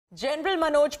General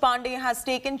Manoj Pande has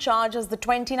taken charge as the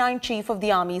 29th Chief of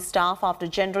the Army Staff after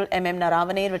General MM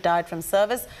Naravane retired from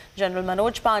service. General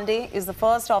Manoj Pande is the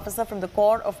first officer from the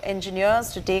Corps of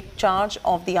Engineers to take charge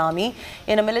of the Army.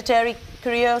 In a military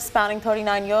career spanning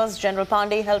 39 years, General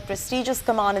Pandey held prestigious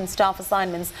command and staff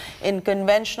assignments in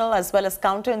conventional as well as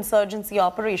counter-insurgency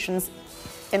operations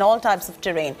in all types of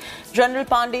terrain. General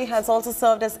Pandey has also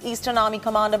served as Eastern Army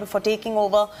Commander before taking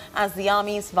over as the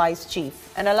Army's Vice Chief.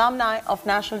 An alumni of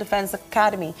National Defence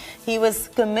Academy, he was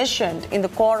commissioned in the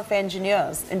Corps of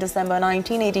Engineers in December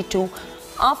 1982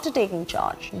 after taking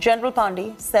charge. General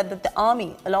Pandey said that the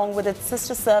Army, along with its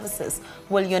sister services,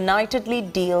 will unitedly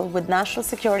deal with national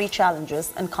security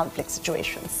challenges and conflict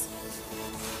situations.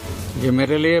 ये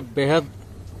मेरे लिए बेहद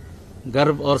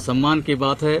गर्व और सम्मान की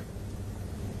बात है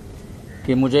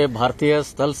कि मुझे भारतीय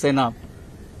स्थल सेना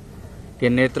के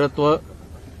नेतृत्व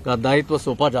का दायित्व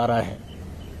सौंपा जा रहा है,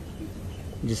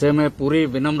 जिसे मैं पूरी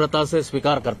विनम्रता से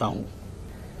स्वीकार करता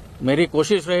हूं। मेरी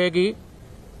कोशिश रहेगी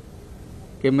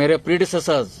कि मेरे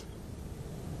प्रीडिसेसर्स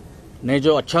ने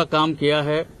जो अच्छा काम किया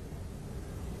है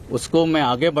उसको मैं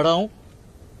आगे बढ़ाऊं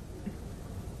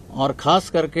और खास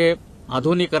करके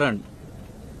आधुनिकीकरण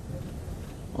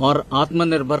और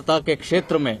आत्मनिर्भरता के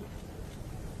क्षेत्र में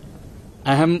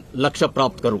अहम लक्ष्य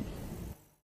प्राप्त करूं।